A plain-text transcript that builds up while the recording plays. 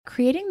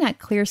creating that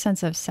clear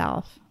sense of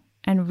self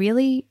and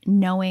really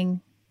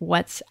knowing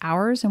what's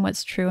ours and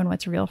what's true and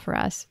what's real for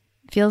us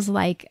feels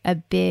like a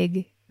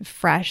big,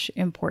 fresh,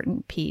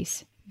 important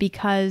piece,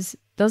 because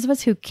those of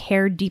us who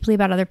care deeply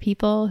about other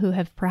people, who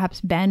have perhaps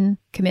been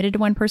committed to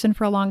one person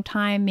for a long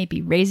time,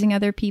 maybe raising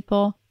other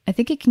people, I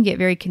think it can get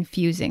very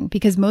confusing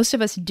because most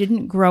of us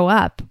didn't grow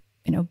up,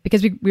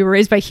 because we were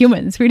raised by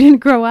humans. We didn't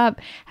grow up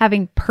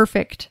having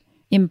perfect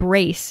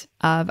embrace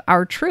of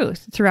our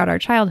truth throughout our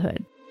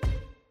childhood.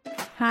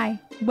 Hi,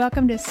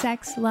 welcome to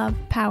Sex, Love,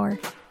 Power.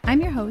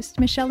 I'm your host,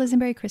 Michelle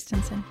Lisenberry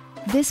Christensen.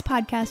 This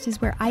podcast is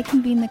where I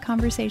convene the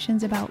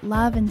conversations about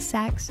love and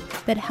sex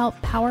that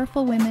help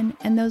powerful women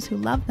and those who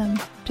love them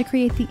to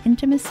create the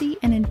intimacy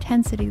and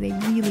intensity they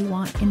really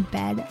want in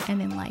bed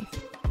and in life.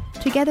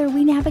 Together,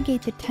 we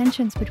navigate the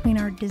tensions between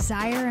our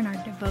desire and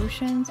our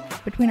devotions,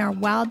 between our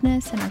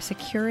wildness and our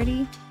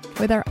security,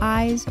 with our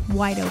eyes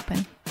wide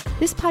open.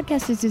 This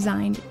podcast is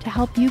designed to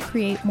help you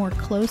create more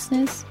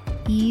closeness,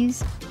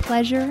 ease,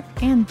 pleasure,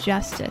 and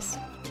justice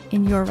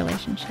in your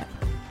relationship.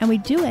 And we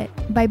do it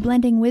by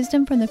blending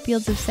wisdom from the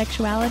fields of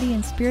sexuality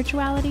and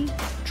spirituality,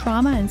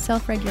 trauma and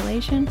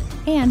self-regulation,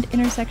 and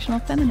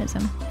intersectional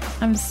feminism.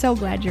 I'm so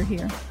glad you're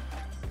here.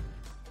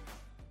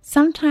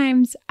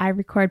 Sometimes I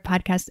record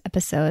podcast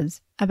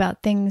episodes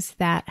about things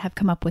that have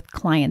come up with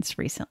clients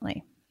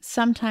recently.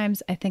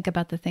 Sometimes I think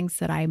about the things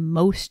that I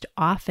most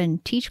often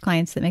teach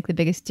clients that make the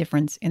biggest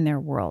difference in their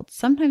world.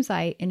 Sometimes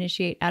I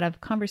initiate out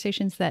of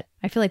conversations that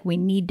I feel like we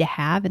need to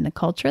have in the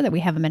culture that we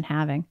haven't been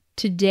having.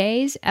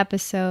 Today's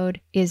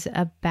episode is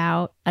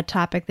about a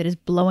topic that is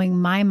blowing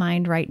my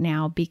mind right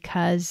now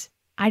because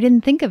I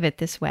didn't think of it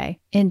this way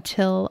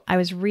until I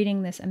was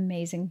reading this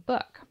amazing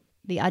book,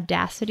 The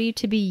Audacity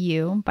to Be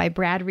You by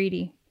Brad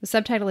Reedy. The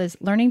subtitle is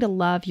Learning to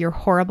Love Your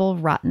Horrible,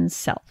 Rotten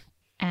Self.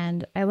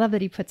 And I love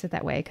that he puts it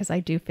that way because I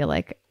do feel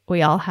like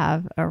we all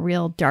have a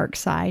real dark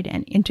side,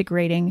 and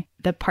integrating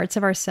the parts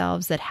of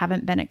ourselves that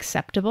haven't been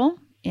acceptable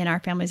in our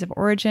families of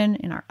origin,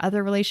 in our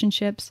other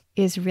relationships,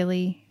 is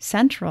really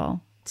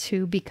central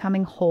to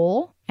becoming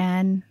whole.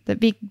 And that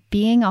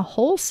being a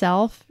whole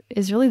self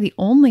is really the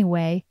only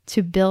way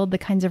to build the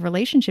kinds of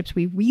relationships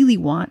we really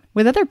want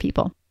with other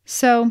people.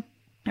 So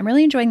I'm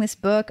really enjoying this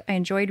book. I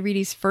enjoyed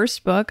Reedy's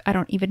first book. I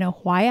don't even know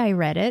why I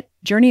read it,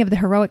 Journey of the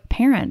Heroic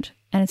Parent.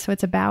 And so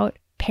it's about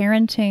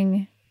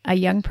parenting a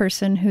young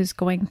person who's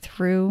going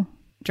through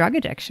drug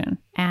addiction.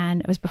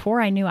 And it was before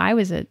I knew I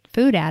was a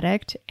food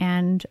addict.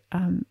 And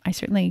I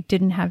certainly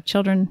didn't have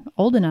children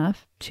old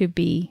enough to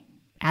be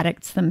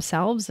addicts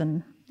themselves.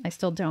 And I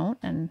still don't,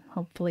 and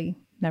hopefully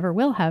never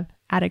will have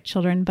addict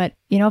children. But,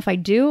 if I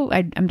do,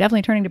 I'm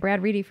definitely turning to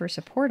Brad Reedy for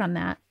support on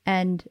that.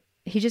 And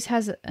he just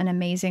has an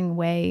amazing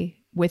way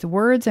with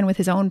words and with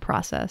his own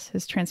process.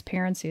 His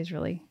transparency is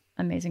really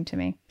amazing to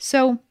me.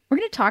 So we're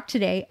going to talk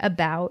today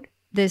about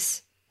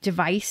this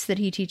device that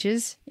he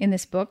teaches in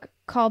this book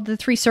called the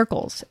 3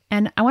 circles.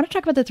 And I want to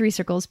talk about the 3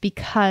 circles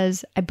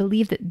because I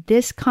believe that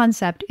this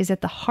concept is at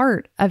the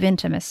heart of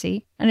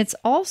intimacy. And it's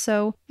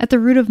also at the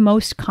root of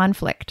most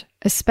conflict,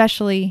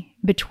 especially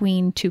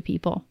between two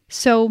people.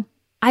 So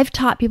I've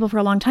taught people for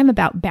a long time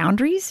about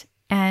boundaries,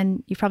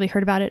 and you've probably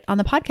heard about it on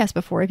the podcast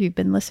before if you've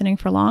been listening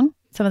for long.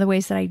 Some of the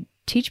ways that I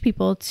teach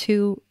people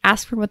to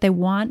ask for what they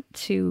want,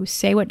 to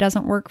say what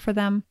doesn't work for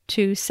them,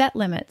 to set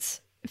limits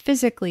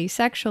physically,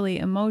 sexually,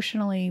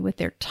 emotionally, with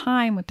their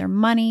time, with their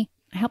money.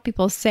 I help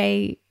people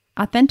say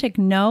authentic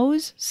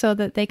no's so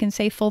that they can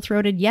say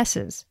full-throated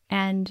yeses.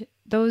 And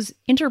those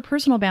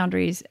interpersonal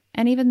boundaries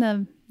and even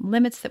the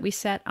limits that we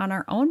set on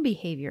our own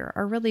behavior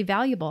are really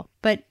valuable.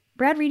 But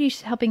Brad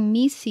Reedy's helping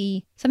me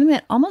see something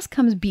that almost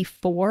comes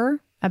before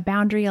a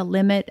boundary, a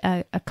limit,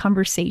 a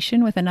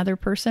conversation with another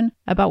person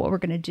about what we're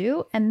going to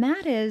do. And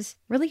that is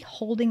really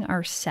holding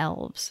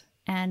ourselves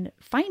and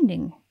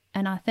finding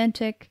an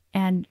authentic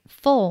and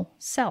full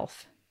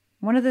self.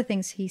 One of the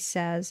things he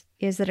says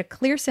is that a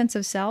clear sense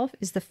of self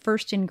is the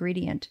first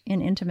ingredient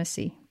in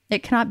intimacy.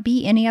 It cannot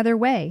be any other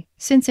way,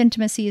 since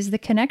intimacy is the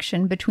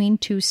connection between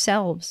two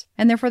selves,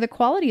 and therefore the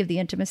quality of the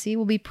intimacy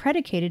will be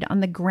predicated on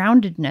the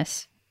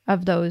groundedness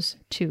of those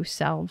two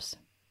selves.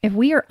 If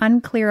we are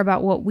unclear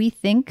about what we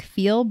think,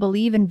 feel,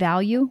 believe, and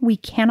value, we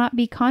cannot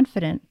be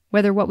confident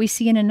whether what we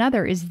see in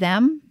another is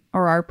them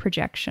or our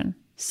projection.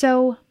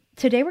 So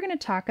today we're going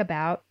to talk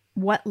about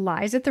what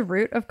lies at the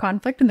root of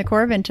conflict in the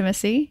core of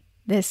intimacy,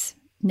 this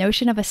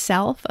notion of a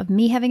self, of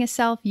me having a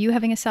self, you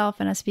having a self,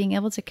 and us being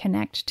able to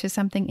connect to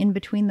something in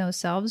between those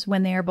selves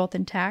when they are both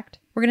intact.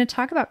 We're going to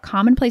talk about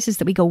common places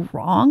that we go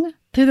wrong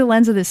through the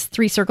lens of this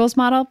 3 circles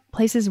model,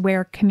 places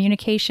where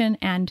communication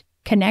and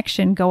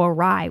connection go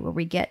awry, where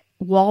we get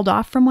walled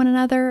off from one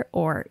another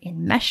or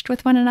enmeshed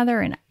with one another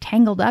and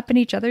tangled up in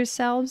each other's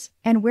selves,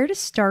 and where to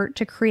start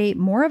to create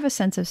more of a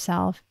sense of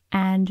self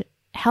and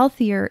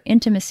healthier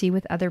intimacy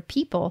with other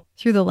people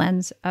through the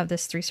lens of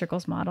this 3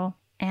 circles model.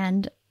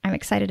 And I'm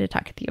excited to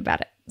talk with you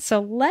about it. So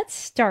let's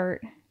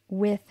start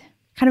with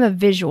kind of a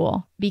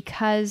visual,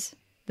 because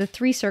the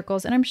 3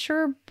 circles, and I'm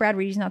sure Brad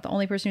Reedy's not the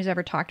only person who's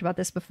ever talked about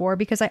this before,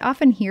 because I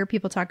often hear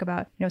people talk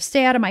about,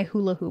 stay out of my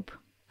hula hoop.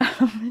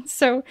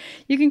 So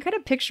you can kind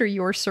of picture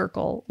your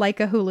circle like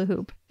a hula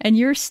hoop, and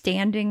you're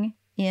standing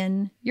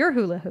in your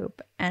hula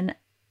hoop. And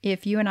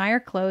if you and I are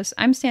close,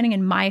 I'm standing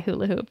in my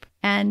hula hoop,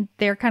 and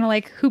they're kind of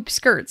like hoop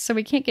skirts. So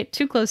we can't get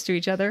too close to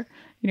each other.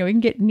 We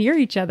can get near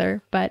each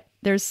other, but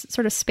there's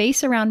sort of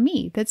space around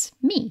me. That's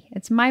me.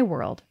 It's my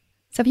world.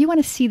 So if you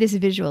want to see this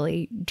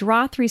visually,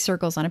 draw 3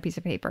 circles on a piece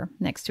of paper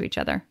next to each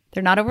other.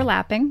 They're not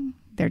overlapping.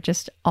 They're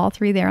just all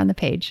 3 there on the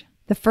page.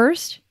 The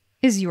first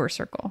is your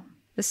circle.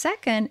 The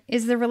second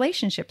is the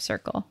relationship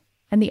circle.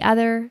 And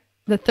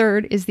the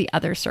third is the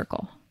other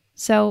circle.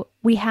 So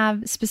we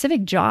have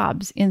specific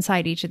jobs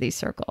inside each of these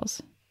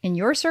circles. In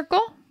your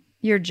circle,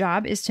 your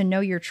job is to know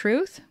your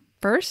truth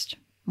first.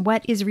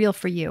 What is real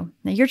for you?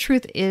 Now, your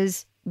truth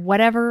is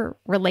whatever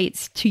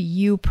relates to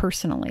you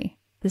personally.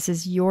 This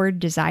is your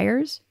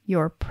desires,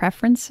 your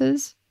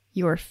preferences,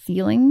 your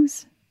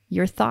feelings,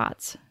 your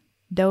thoughts.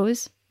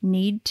 Those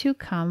need to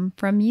come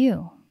from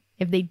you.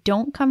 If they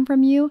don't come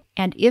from you,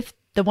 and if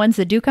the ones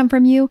that do come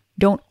from you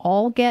don't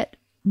all get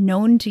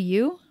known to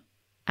you,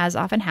 as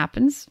often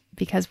happens,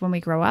 because when we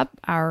grow up,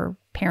 our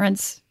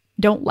parents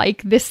don't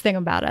like this thing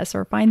about us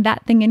or find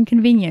that thing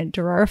inconvenient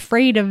or are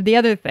afraid of the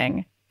other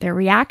thing. They're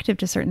reactive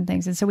to certain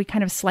things. And so we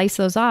kind of slice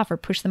those off or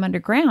push them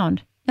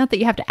underground. Not that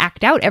you have to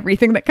act out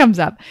everything that comes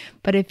up,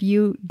 but if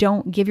you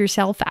don't give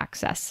yourself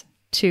access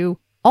to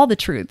all the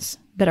truths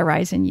that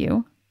arise in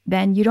you,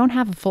 then you don't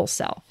have a full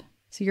self.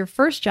 So your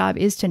first job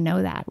is to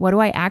know that. What do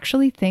I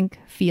actually think,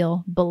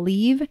 feel,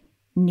 believe,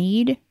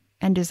 need,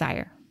 and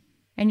desire?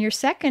 And your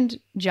second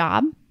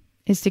job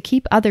is to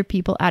keep other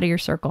people out of your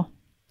circle.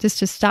 Just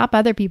to stop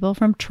other people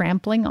from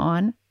trampling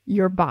on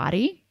your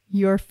body,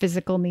 your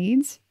physical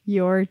needs,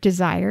 your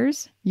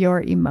desires,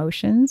 your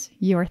emotions,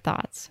 your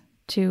thoughts.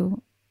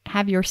 To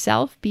have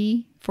yourself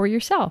be for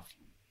yourself.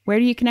 Where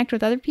do you connect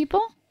with other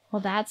people?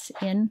 Well, that's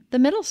in the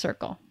middle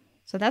circle.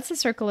 So that's the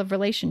circle of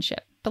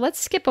relationship. But let's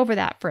skip over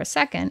that for a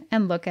second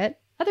and look at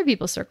other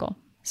people's circle.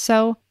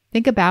 So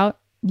think about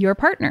your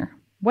partner.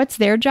 What's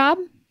their job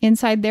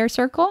inside their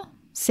circle?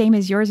 Same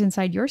as yours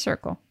inside your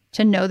circle.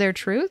 To know their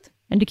truth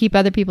and to keep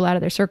other people out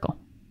of their circle.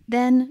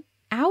 Then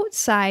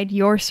outside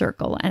your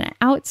circle and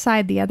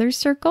outside the other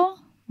circle,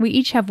 we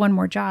each have one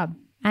more job.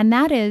 And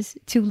that is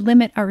to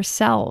limit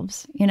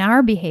ourselves in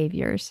our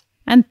behaviors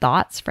and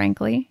thoughts,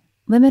 frankly.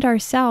 Limit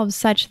ourselves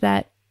such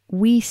that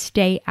we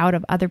stay out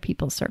of other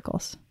people's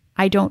circles.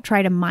 I don't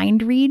try to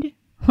mind read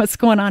what's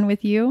going on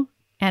with you,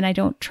 and I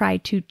don't try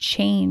to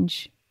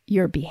change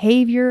your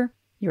behavior,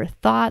 your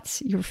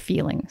thoughts, your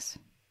feelings.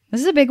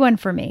 This is a big one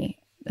for me.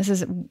 This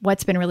is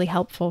what's been really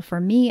helpful for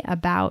me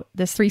about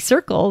this 3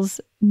 circles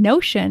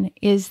notion,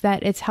 is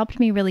that it's helped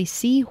me really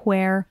see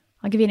where,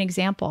 I'll give you an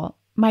example.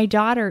 My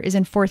daughter is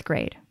in 4th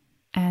grade,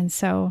 and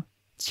so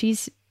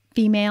she's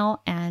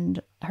female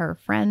and her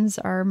friends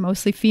are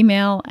mostly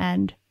female,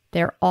 and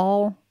they're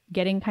all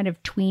getting kind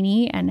of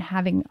tweeny and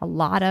having a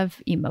lot of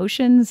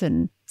emotions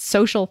and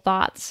social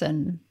thoughts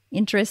and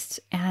interests,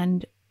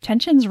 and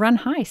tensions run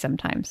high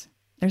sometimes.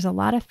 There's a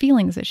lot of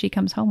feelings that she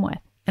comes home with.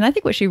 And I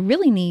think what she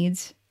really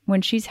needs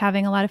when she's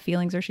having a lot of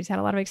feelings or she's had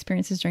a lot of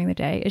experiences during the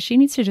day is she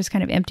needs to just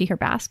kind of empty her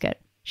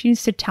basket. She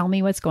needs to tell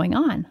me what's going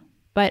on.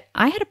 But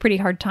I had a pretty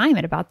hard time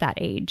at about that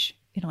age.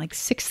 Like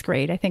 6th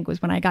grade, I think,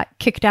 was when I got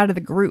kicked out of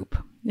the group.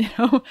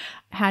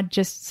 Had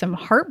just some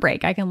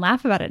heartbreak. I can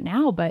laugh about it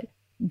now, but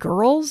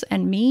girls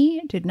and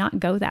me did not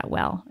go that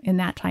well in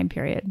that time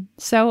period.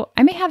 So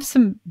I may have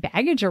some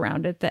baggage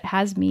around it that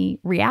has me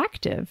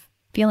reactive,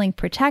 feeling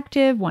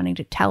protective, wanting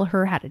to tell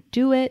her how to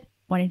do it,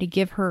 wanting to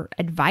give her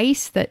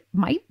advice that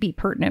might be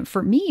pertinent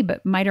for me,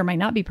 but might or might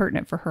not be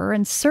pertinent for her.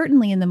 And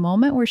certainly in the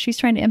moment where she's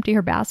trying to empty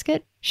her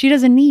basket, she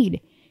doesn't need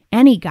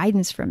any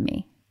guidance from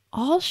me.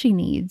 All she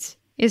needs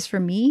is for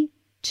me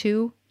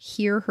to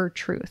hear her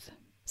truth.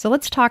 So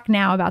let's talk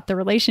now about the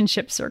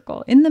relationship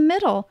circle. In the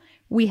middle,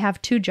 we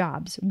have 2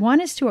 jobs. One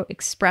is to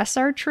express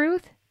our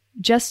truth,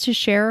 just to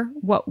share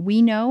what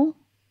we know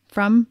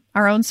from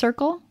our own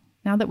circle,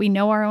 now that we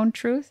know our own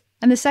truth.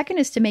 And the second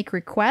is to make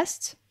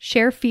requests,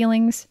 share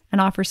feelings,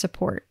 and offer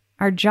support.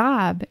 Our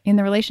job in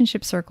the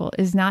relationship circle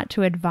is not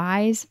to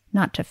advise,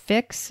 not to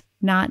fix,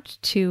 not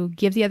to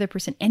give the other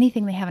person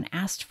anything they haven't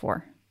asked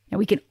for. Now,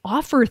 we can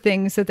offer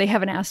things that they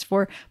haven't asked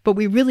for, but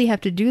we really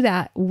have to do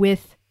that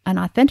with an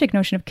authentic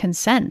notion of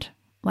consent.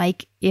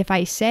 Like if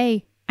I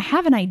say, I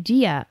have an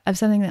idea of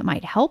something that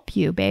might help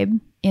you, babe,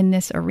 in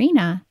this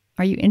arena.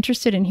 Are you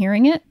interested in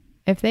hearing it?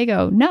 If they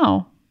go,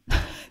 no,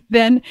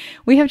 then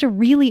we have to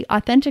really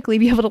authentically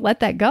be able to let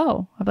that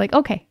go. I'm like,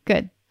 okay,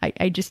 good.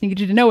 I just need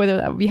you to know whether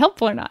that would be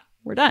helpful or not.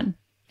 We're done.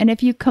 And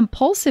if you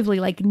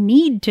compulsively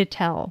need to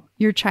tell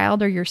your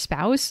child or your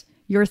spouse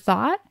your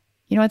thought,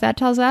 you know what that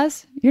tells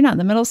us? You're not in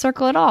the middle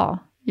circle at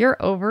all. You're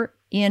over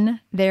in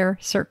their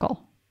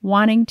circle,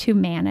 wanting to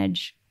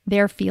manage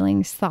their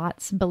feelings,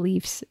 thoughts,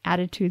 beliefs,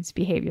 attitudes,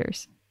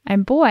 behaviors.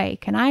 And boy,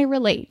 can I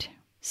relate.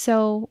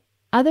 So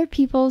other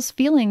people's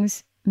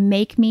feelings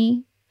make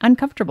me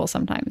uncomfortable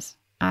sometimes.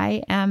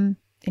 I am,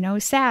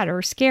 sad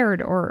or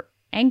scared or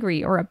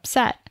angry or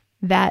upset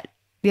that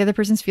the other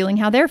person's feeling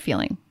how they're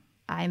feeling.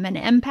 I'm an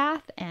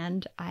empath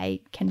and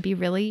I can be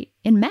really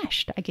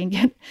enmeshed. I can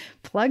get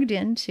plugged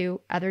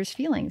into others'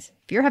 feelings.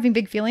 If you're having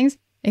big feelings,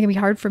 it can be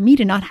hard for me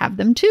to not have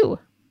them too.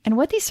 And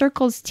what these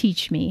circles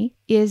teach me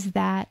is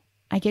that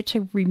I get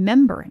to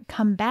remember and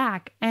come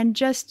back and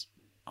just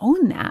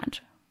own that.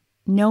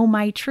 Know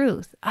my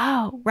truth.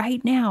 Oh,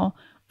 right now,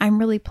 I'm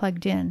really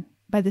plugged in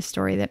by the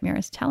story that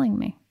Mira's telling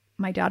me.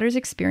 My daughter's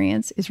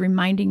experience is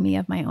reminding me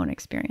of my own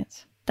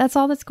experience. That's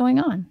all that's going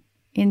on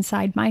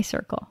inside my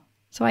circle.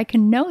 So I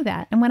can know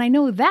that. And when I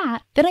know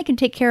that, then I can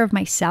take care of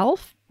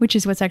myself, which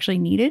is what's actually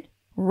needed,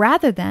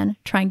 rather than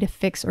trying to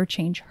fix or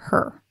change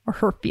her or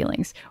her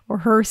feelings or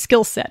her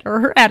skill set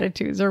or her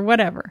attitudes or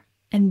whatever.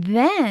 And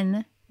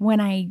then when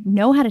I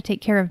know how to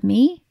take care of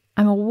me,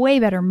 I'm a way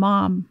better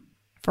mom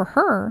for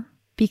her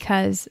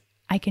because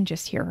I can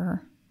just hear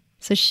her.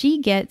 So she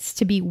gets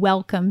to be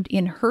welcomed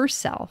in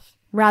herself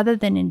rather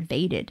than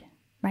invaded,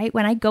 right?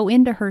 When I go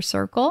into her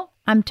circle,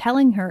 I'm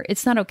telling her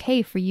it's not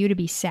okay for you to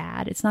be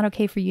sad. It's not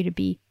okay for you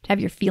to have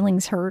your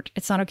feelings hurt.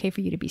 It's not okay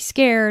for you to be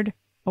scared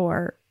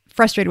or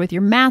frustrated with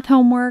your math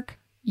homework.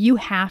 You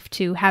have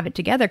to have it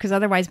together because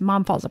otherwise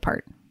mom falls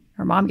apart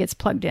or mom gets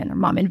plugged in or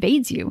mom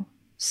invades you.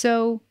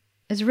 So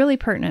it's really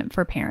pertinent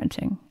for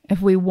parenting.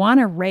 If we want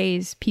to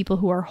raise people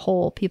who are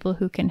whole, people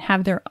who can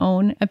have their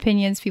own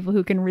opinions, people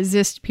who can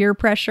resist peer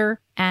pressure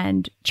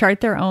and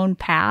chart their own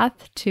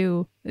path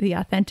to the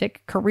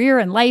authentic career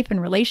and life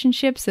and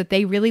relationships that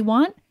they really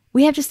want,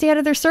 we have to stay out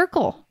of their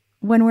circle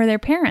when we're their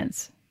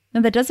parents.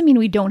 Now, that doesn't mean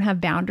we don't have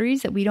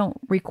boundaries, that we don't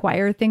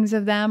require things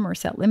of them or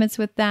set limits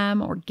with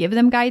them or give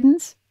them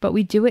guidance, but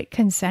we do it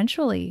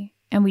consensually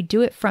and we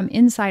do it from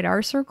inside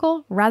our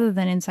circle rather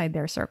than inside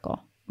their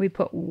circle. We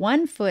put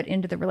one foot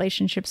into the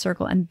relationship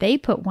circle and they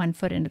put one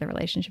foot into the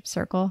relationship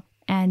circle.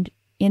 And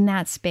in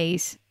that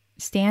space,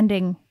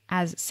 standing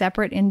as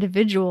separate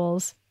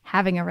individuals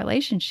having a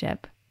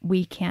relationship,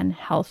 we can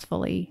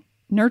healthfully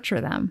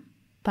nurture them.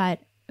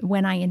 But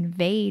when I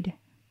invade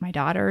my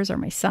daughter's or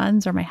my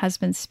son's or my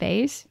husband's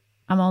space,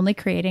 I'm only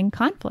creating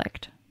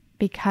conflict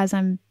because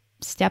I'm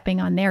stepping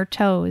on their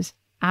toes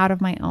out of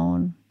my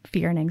own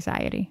fear and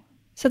anxiety.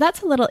 So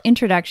that's a little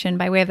introduction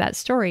by way of that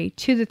story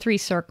to the 3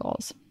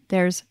 circles.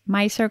 There's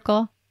my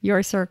circle,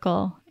 your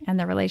circle, and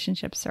the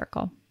relationship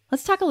circle.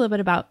 Let's talk a little bit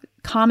about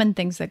common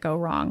things that go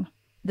wrong.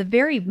 The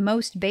very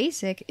most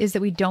basic is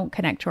that we don't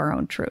connect to our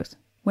own truth.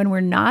 When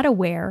we're not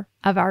aware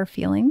of our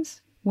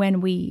feelings,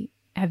 when we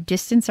have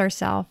distanced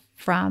ourselves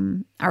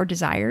from our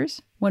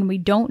desires, when we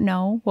don't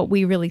know what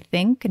we really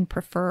think and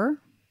prefer,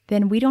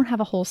 then we don't have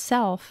a whole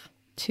self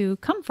to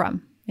come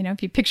from. You know,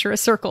 if you picture a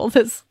circle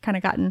that's kind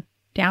of gotten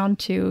down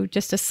to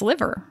just a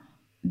sliver,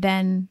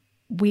 then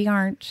we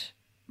aren't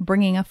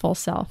bringing a full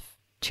self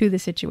to the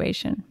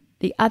situation.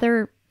 The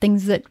other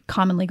things that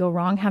commonly go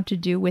wrong have to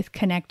do with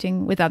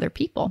connecting with other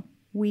people.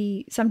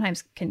 We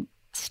sometimes can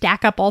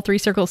stack up all 3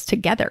 circles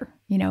together,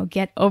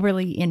 get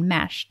overly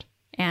enmeshed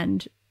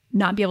and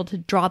not be able to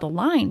draw the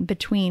line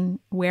between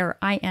where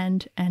I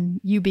end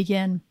and you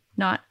begin,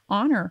 not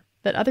honor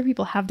that other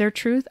people have their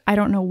truth. I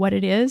don't know what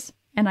it is.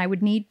 And I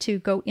would need to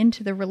go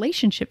into the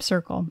relationship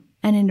circle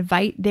and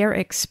invite their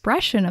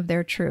expression of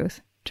their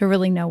truth to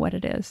really know what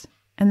it is.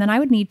 And then I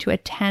would need to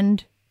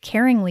attend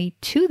caringly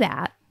to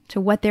that, to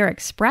what they're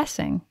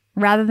expressing,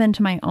 rather than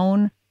to my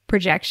own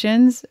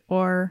projections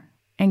or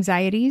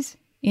anxieties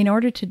in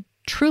order to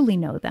truly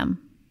know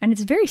them. And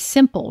it's very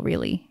simple,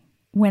 really.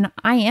 When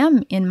I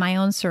am in my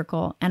own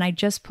circle and I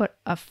just put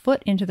a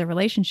foot into the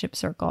relationship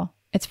circle,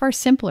 it's far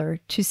simpler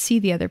to see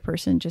the other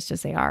person just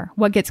as they are.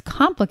 What gets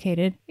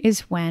complicated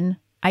is when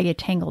I get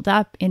tangled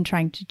up in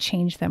trying to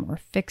change them or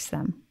fix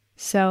them.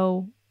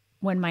 So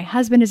when my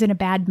husband is in a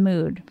bad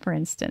mood, for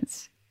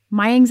instance,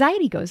 my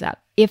anxiety goes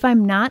up. If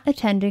I'm not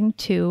attending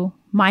to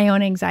my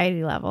own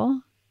anxiety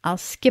level, I'll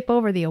skip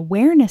over the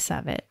awareness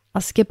of it.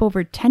 I'll skip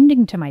over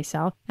tending to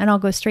myself and I'll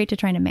go straight to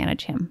trying to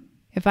manage him.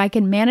 If I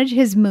can manage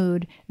his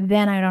mood,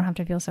 then I don't have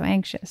to feel so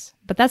anxious.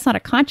 But that's not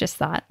a conscious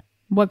thought.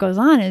 What goes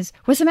on is,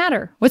 what's the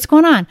matter? What's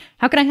going on?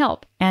 How can I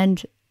help?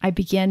 And I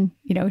begin,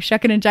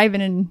 shucking and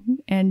jiving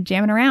and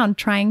jamming around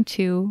trying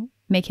to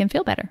make him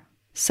feel better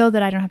so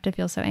that I don't have to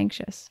feel so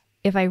anxious.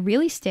 If I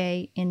really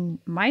stay in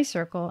my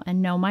circle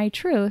and know my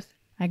truth,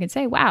 I can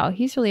say, wow,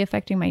 he's really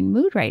affecting my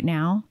mood right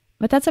now,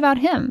 but that's about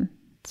him.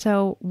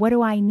 So what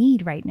do I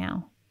need right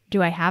now?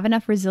 Do I have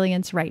enough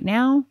resilience right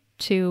now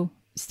to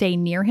stay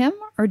near him,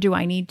 or do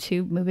I need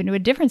to move into a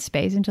different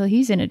space until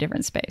he's in a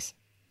different space?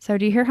 So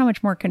do you hear how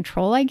much more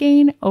control I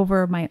gain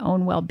over my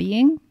own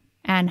well-being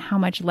and how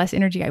much less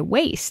energy I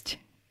waste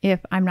if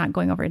I'm not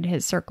going over into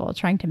his circle,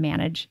 trying to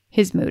manage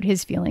his mood,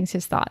 his feelings,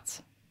 his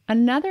thoughts?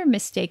 Another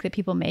mistake that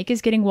people make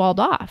is getting walled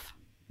off.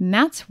 And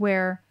that's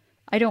where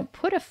I don't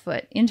put a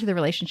foot into the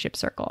relationship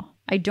circle.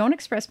 I don't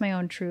express my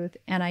own truth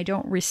and I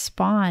don't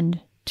respond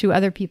to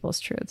other people's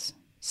truths.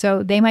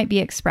 So they might be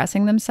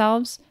expressing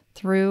themselves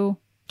through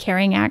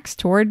carrying acts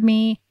toward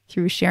me,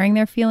 through sharing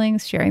their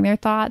feelings, sharing their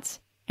thoughts.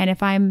 And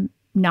if I'm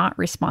not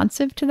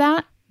responsive to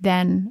that,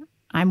 then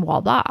I'm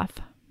walled off.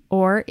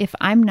 Or if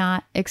I'm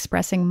not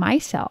expressing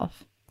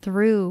myself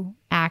through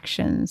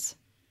actions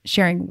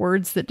sharing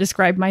words that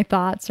describe my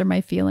thoughts or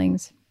my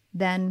feelings,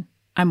 then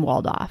I'm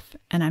walled off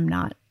and I'm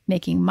not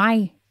making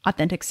my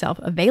authentic self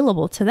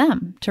available to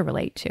them to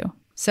relate to.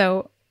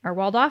 So our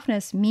walled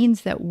offness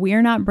means that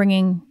we're not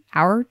bringing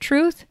our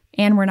truth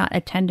and we're not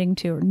attending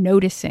to or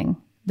noticing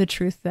the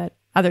truth that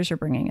others are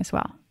bringing as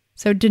well.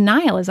 So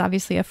denial is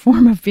obviously a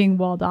form of being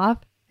walled off.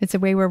 It's a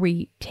way where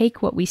we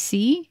take what we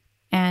see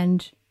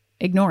and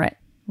ignore it.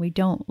 We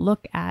don't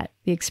look at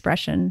the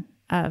expression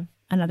of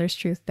another's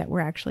truth that we're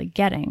actually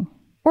getting,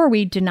 or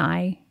we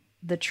deny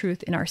the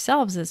truth in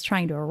ourselves that's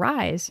trying to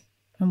arise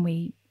and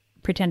we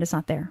pretend it's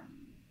not there.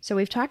 So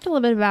we've talked a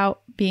little bit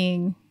about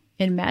being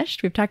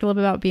enmeshed. We've talked a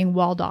little bit about being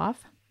walled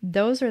off.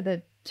 Those are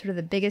the sort of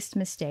the biggest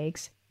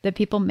mistakes that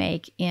people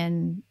make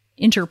in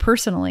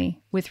interpersonally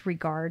with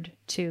regard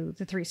to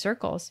the three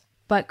circles.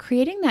 But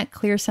creating that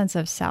clear sense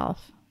of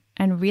self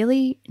and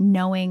really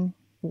knowing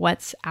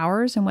what's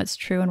ours and what's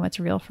true and what's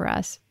real for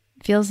us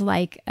feels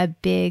like a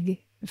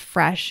big,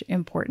 fresh,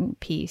 important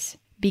piece,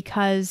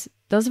 because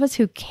those of us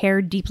who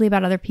care deeply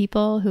about other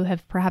people, who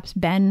have perhaps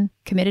been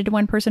committed to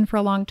one person for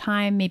a long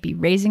time, maybe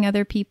raising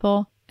other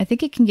people, I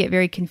think it can get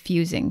very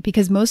confusing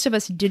because most of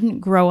us didn't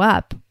grow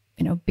up,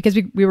 because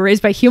we were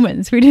raised by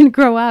humans. We didn't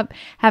grow up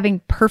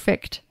having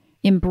perfect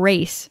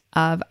embrace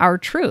of our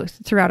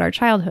truth throughout our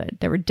childhood.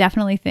 There were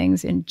definitely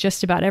things in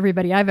just about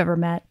everybody I've ever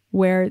met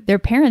where their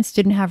parents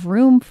didn't have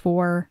room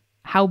for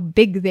how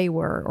big they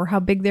were or how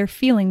big their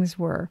feelings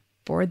were,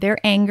 for their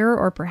anger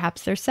or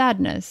perhaps their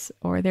sadness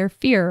or their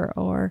fear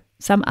or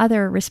some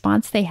other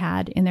response they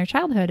had in their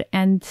childhood.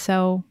 And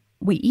so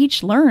we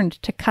each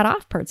learned to cut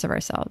off parts of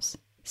ourselves.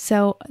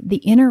 So the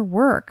inner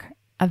work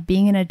of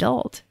being an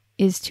adult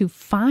is to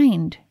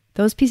find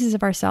those pieces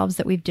of ourselves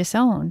that we've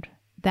disowned,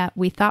 that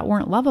we thought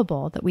weren't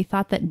lovable, that we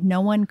thought that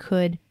no one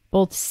could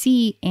both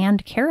see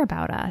and care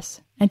about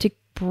us, and to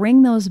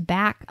bring those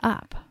back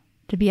up,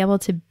 to be able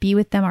to be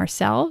with them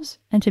ourselves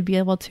and to be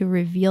able to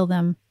reveal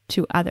them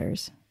to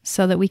others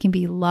so that we can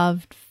be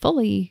loved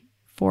fully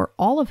for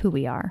all of who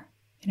we are,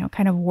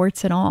 kind of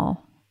warts and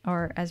all,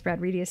 or as Brad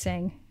Reedy is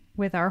saying,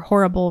 with our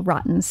horrible,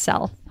 rotten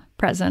self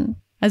present,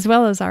 as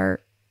well as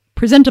our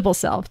presentable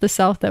self, the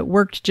self that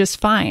worked just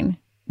fine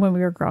when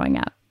we were growing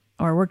up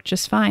or worked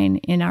just fine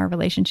in our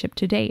relationship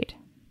to date.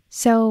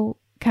 So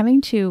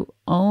coming to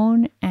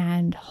own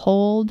and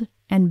hold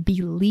and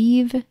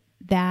believe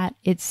that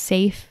it's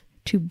safe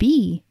to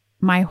be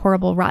my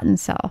horrible, rotten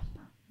self,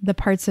 the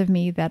parts of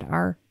me that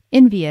are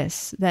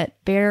envious,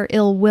 that bear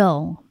ill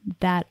will,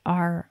 that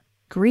are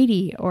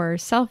greedy or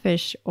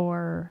selfish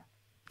or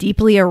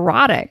deeply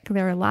erotic.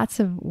 There are lots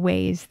of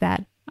ways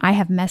that I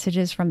have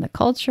messages from the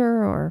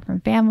culture or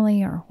from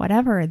family or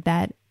whatever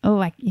that,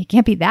 you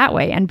can't be that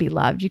way and be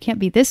loved. You can't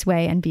be this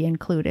way and be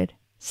included.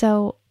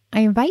 So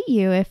I invite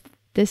you, if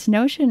this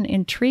notion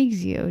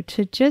intrigues you,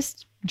 to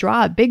just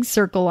draw a big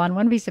circle on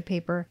one piece of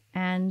paper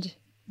and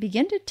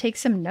begin to take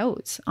some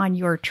notes on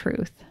your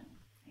truth.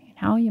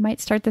 You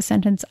might start the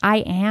sentence, I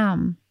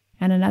am,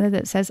 and another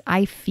that says,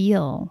 I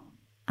feel,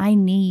 I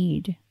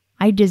need,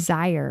 I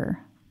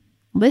desire.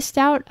 List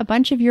out a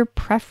bunch of your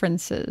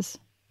preferences.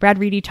 Brad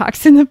Reedy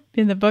talks in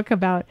the book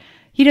about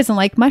he doesn't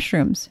like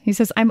mushrooms. He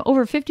says, I'm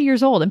over 50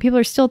 years old and people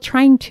are still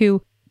trying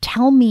to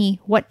tell me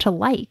what to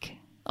like.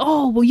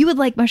 Oh, well, you would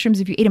like mushrooms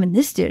if you ate them in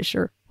this dish,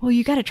 or, well,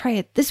 you got to try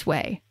it this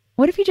way.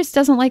 What if he just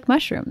doesn't like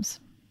mushrooms?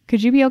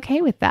 Could you be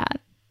okay with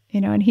that?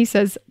 And he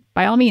says,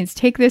 by all means,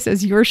 take this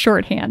as your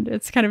shorthand.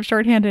 It's kind of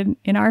shorthanded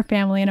in our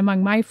family and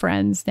among my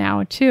friends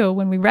now too,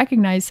 when we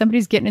recognize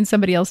somebody's getting in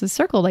somebody else's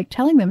circle, like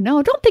telling them,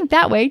 no, don't think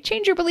that way.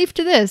 Change your belief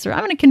to this, or I'm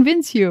going to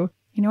convince you,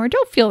 or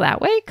don't feel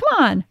that way.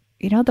 Come on.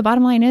 The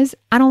bottom line is,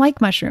 I don't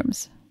like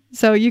mushrooms.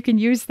 So you can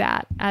use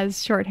that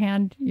as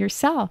shorthand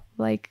yourself.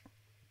 Like,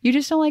 you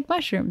just don't like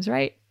mushrooms,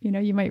 right?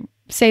 You might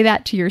say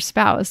that to your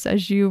spouse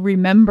as you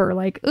remember,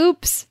 like,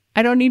 oops,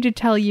 I don't need to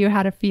tell you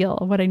how to feel.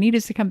 What I need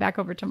is to come back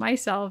over to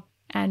myself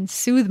and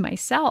soothe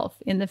myself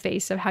in the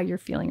face of how you're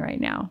feeling right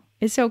now.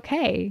 It's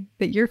okay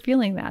that you're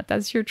feeling that.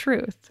 That's your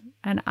truth.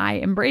 And I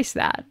embrace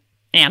that.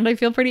 And I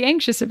feel pretty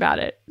anxious about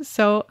it.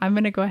 So I'm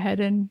going to go ahead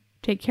and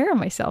take care of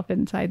myself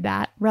inside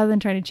that rather than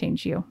trying to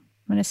change you.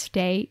 I'm going to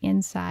stay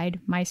inside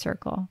my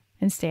circle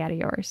and stay out of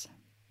yours.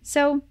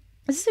 So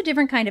this is a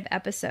different kind of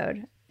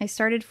episode. I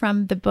started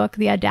from the book,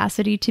 The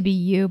Audacity to Be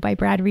You by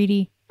Brad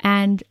Reedy,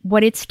 and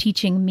what it's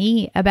teaching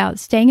me about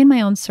staying in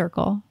my own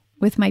circle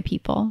with my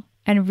people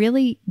and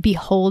really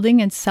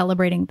beholding and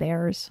celebrating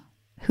theirs,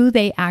 who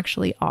they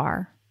actually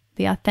are,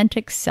 the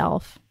authentic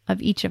self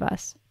of each of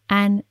us.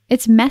 And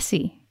it's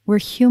messy. We're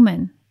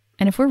human.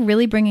 And if we're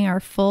really bringing our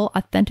full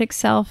authentic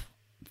self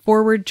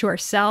forward to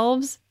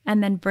ourselves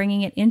and then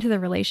bringing it into the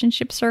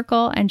relationship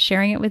circle and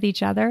sharing it with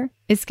each other,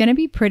 it's going to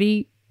be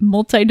pretty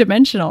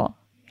multidimensional.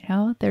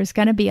 There's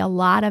going to be a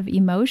lot of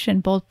emotion,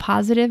 both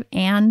positive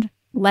and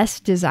less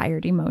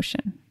desired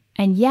emotion.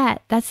 And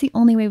yet, that's the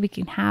only way we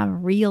can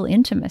have real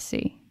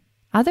intimacy.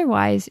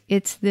 Otherwise,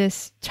 it's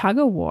this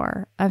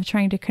tug-of-war of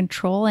trying to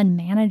control and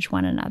manage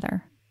one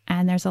another.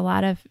 And there's a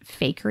lot of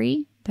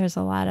fakery. There's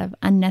a lot of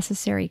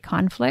unnecessary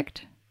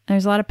conflict.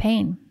 There's a lot of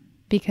pain.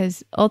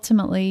 because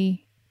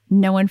ultimately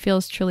no one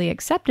feels truly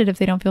accepted if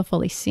they don't feel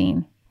fully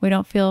seen. We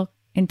don't feel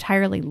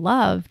entirely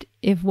loved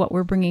if what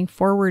we're bringing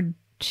forward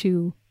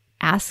to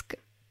ask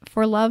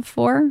for love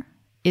for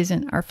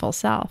isn't our full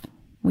self.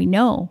 We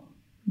know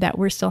that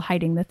we're still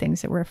hiding the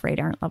things that we're afraid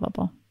aren't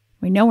lovable.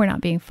 We know we're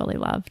not being fully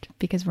loved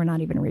because we're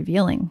not even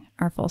revealing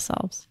our full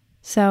selves.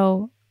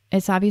 So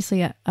it's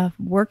obviously a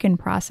work in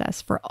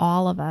process for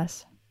all of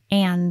us,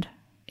 and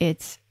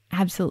it's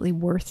absolutely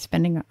worth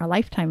spending our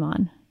lifetime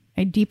on.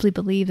 I deeply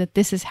believe that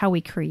this is how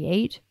we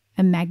create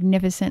a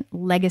magnificent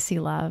legacy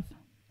love.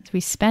 As we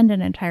spend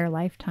an entire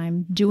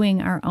lifetime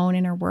doing our own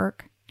inner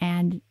work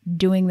and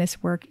doing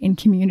this work in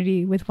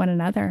community with one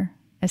another,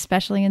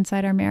 especially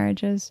inside our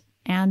marriages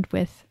and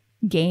with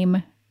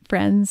game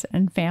friends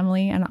and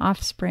family and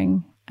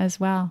offspring as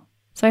well.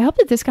 So I hope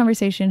that this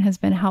conversation has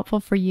been helpful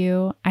for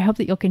you. I hope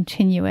that you'll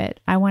continue it.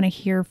 I want to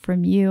hear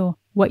from you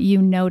what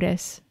you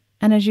notice.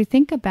 And as you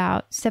think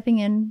about stepping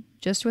in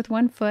just with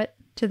one foot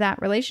to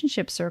that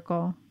relationship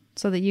circle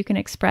so that you can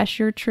express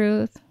your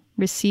truth,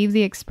 receive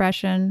the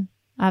expression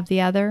of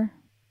the other,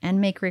 and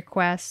make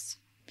requests,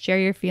 share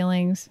your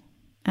feelings,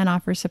 and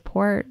offer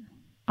support,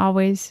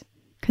 always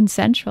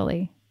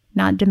consensually,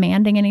 not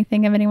demanding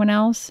anything of anyone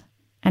else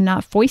and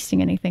not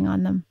foisting anything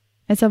on them.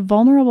 It's a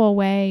vulnerable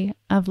way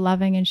of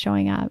loving and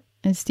showing up.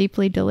 It's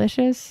deeply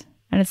delicious,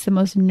 and it's the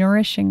most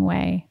nourishing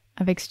way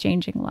of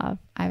exchanging love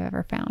I've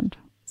ever found.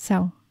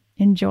 So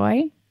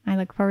enjoy. I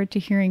look forward to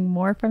hearing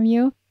more from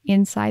you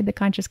inside the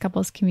Conscious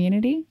Couples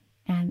community,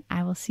 and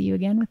I will see you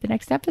again with the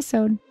next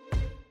episode.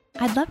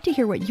 I'd love to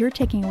hear what you're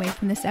taking away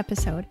from this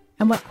episode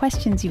and what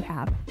questions you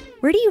have.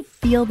 Where do you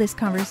feel this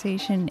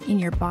conversation in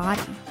your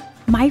body?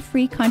 My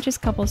free Conscious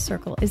Couples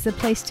Circle is the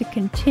place to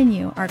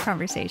continue our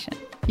conversation.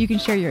 You can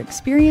share your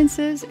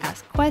experiences,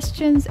 ask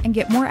questions, and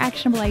get more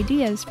actionable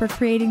ideas for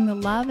creating the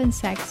love and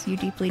sex you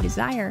deeply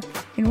desire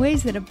in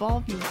ways that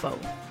evolve you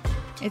both.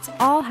 It's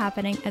all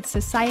happening at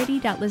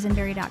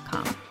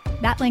society.lisenberry.com.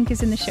 That link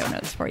is in the show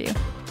notes for you.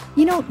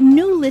 You know,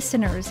 new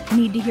listeners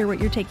need to hear what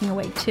you're taking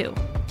away too.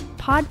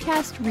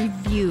 Podcast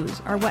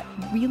reviews are what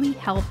really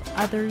help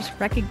others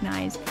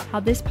recognize how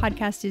this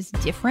podcast is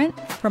different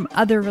from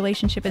other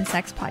relationship and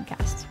sex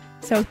podcasts.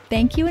 So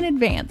thank you in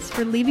advance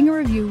for leaving a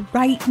review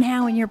right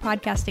now in your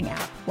podcasting app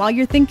while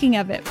you're thinking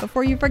of it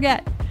before you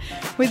forget,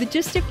 with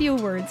just a few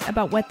words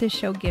about what this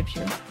show gives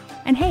you.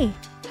 And hey,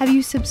 have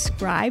you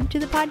subscribed to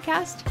the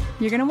podcast?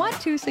 You're going to want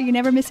to so you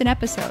never miss an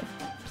episode.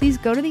 Please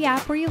go to the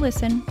app where you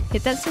listen,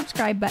 hit that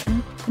subscribe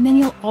button, and then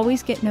you'll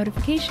always get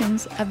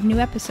notifications of new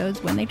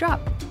episodes when they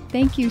drop.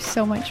 Thank you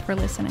so much for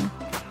listening.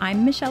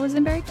 I'm Michelle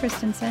Lisenberry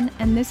Christensen,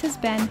 and this has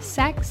been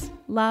Sex,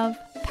 Love,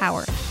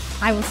 Power.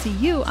 I will see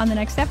you on the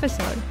next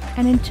episode.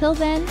 And until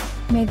then,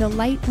 may the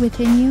light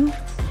within you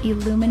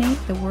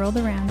illuminate the world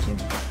around you.